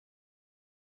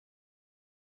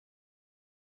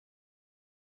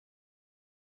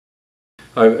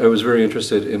I was very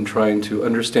interested in trying to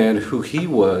understand who he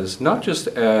was, not just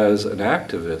as an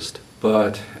activist,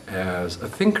 but as a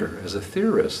thinker, as a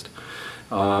theorist.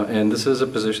 And this is a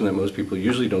position that most people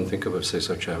usually don't think of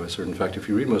Cesar Chavez, or in fact, if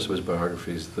you read most of his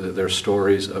biographies, they're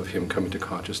stories of him coming to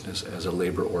consciousness as a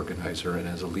labor organizer and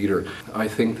as a leader. I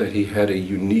think that he had a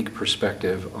unique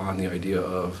perspective on the idea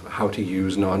of how to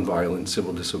use nonviolent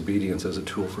civil disobedience as a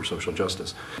tool for social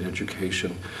justice in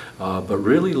education, but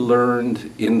really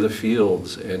learned in the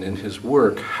fields and in his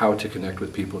work how to connect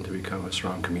with people and to become a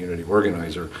strong community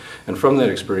organizer. And from that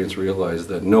experience realized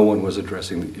that no one was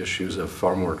addressing the issues of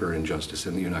farm worker injustice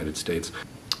in the United States.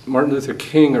 Martin Luther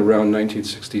King, around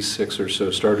 1966 or so,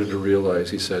 started to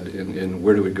realize, he said in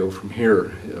Where Do We Go From Here,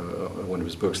 one of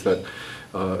his books, that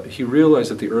he realized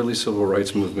that the early civil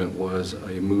rights movement was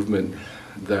a movement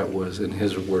that was, in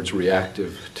his words,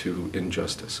 reactive to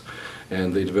injustice.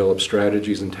 And they developed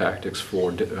strategies and tactics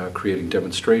for creating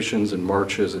demonstrations and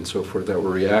marches and so forth that were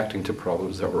reacting to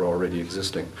problems that were already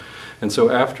existing. And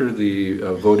so after the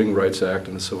Voting Rights Act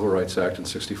and the Civil Rights Act in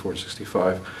 '64 and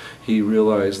 '65, he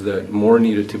realized that more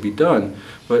needed to be done,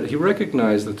 but he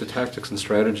recognized that the tactics and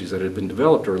strategies that had been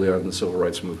developed early on in the civil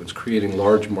rights movements, creating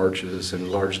large marches and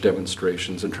large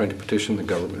demonstrations and trying to petition the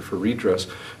government for redress,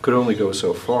 could only go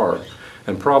so far.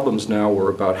 And problems now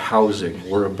were about housing,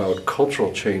 were about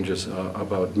cultural changes,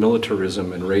 about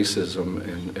militarism and racism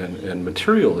and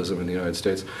materialism in the United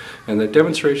States, and that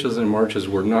demonstrations and marches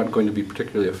were not going to be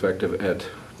particularly effective at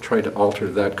trying to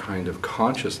alter that kind of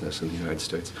consciousness in the United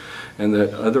States, and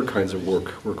that other kinds of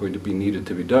work were going to be needed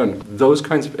to be done. Those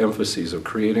kinds of emphases of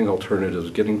creating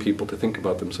alternatives, getting people to think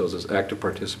about themselves as active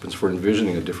participants for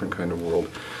envisioning a different kind of world,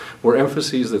 were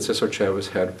emphases that Cesar Chavez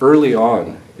had early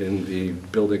on in the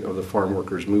building of the farm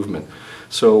workers movement.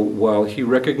 So while he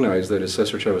recognized that, as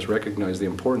Cesar Chavez recognized the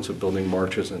importance of building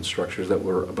marches and structures that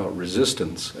were about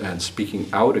resistance and speaking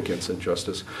out against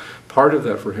injustice, part of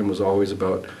that for him was always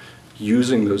about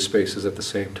using those spaces at the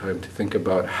same time to think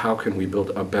about how can we build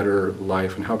a better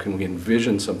life and how can we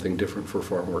envision something different for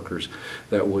farm workers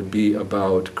that would be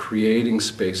about creating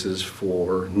spaces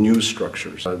for new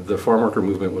structures. The farm worker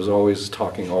movement was always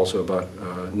talking also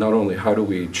about not only how do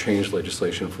we change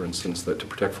legislation, for instance, that to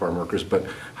protect farm workers, but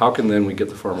how can then we get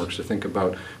the farm workers to think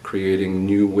about creating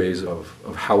new ways of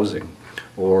housing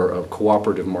or of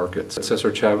cooperative markets.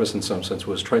 Cesar Chavez, in some sense,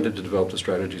 was trying to develop the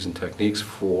strategies and techniques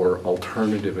for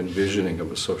alternative envisioning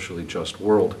of a socially just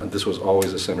world. And this was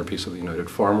always a centerpiece of the United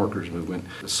Farm Workers movement.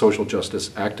 Social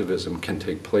justice activism can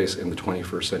take place in the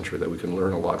 21st century, that we can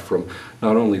learn a lot from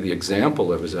not only the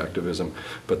example of his activism,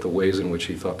 but the ways in which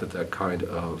he thought that that kind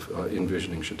of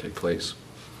envisioning should take place.